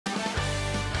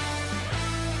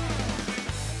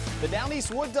The Down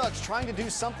East Wood Ducks trying to do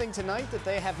something tonight that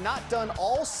they have not done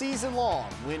all season long,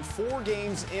 win 4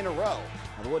 games in a row.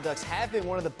 Now, the Wood Ducks have been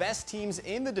one of the best teams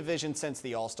in the division since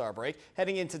the All-Star break.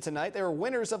 Heading into tonight, they were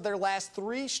winners of their last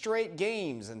 3 straight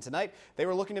games, and tonight they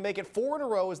were looking to make it 4 in a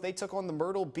row as they took on the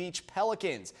Myrtle Beach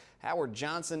Pelicans. Howard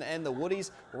Johnson and the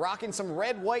Woodies rocking some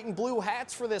red, white, and blue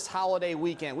hats for this holiday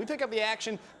weekend. We pick up the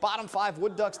action. Bottom 5,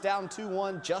 Wood Ducks down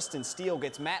 2-1. Justin Steele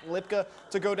gets Matt Lipka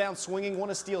to go down swinging, one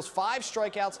of Steele's 5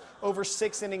 strikeouts over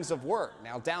 6 innings of work.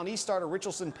 Now, Down East starter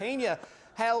Richardson Pena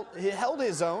held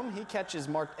his own. He catches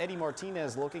Eddie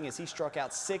Martinez looking as he struck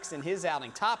out 6 in his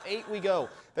outing. Top 8 we go.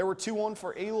 There were 2-1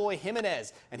 for Eloy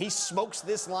Jimenez, and he smokes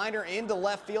this liner into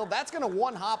left field. That's going to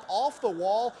one-hop off the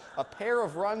wall. A pair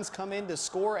of runs come in to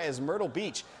score as Myrtle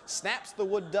Beach snaps the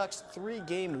Wood Ducks'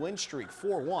 3-game win streak,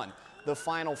 4-1, the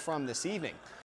final from this evening.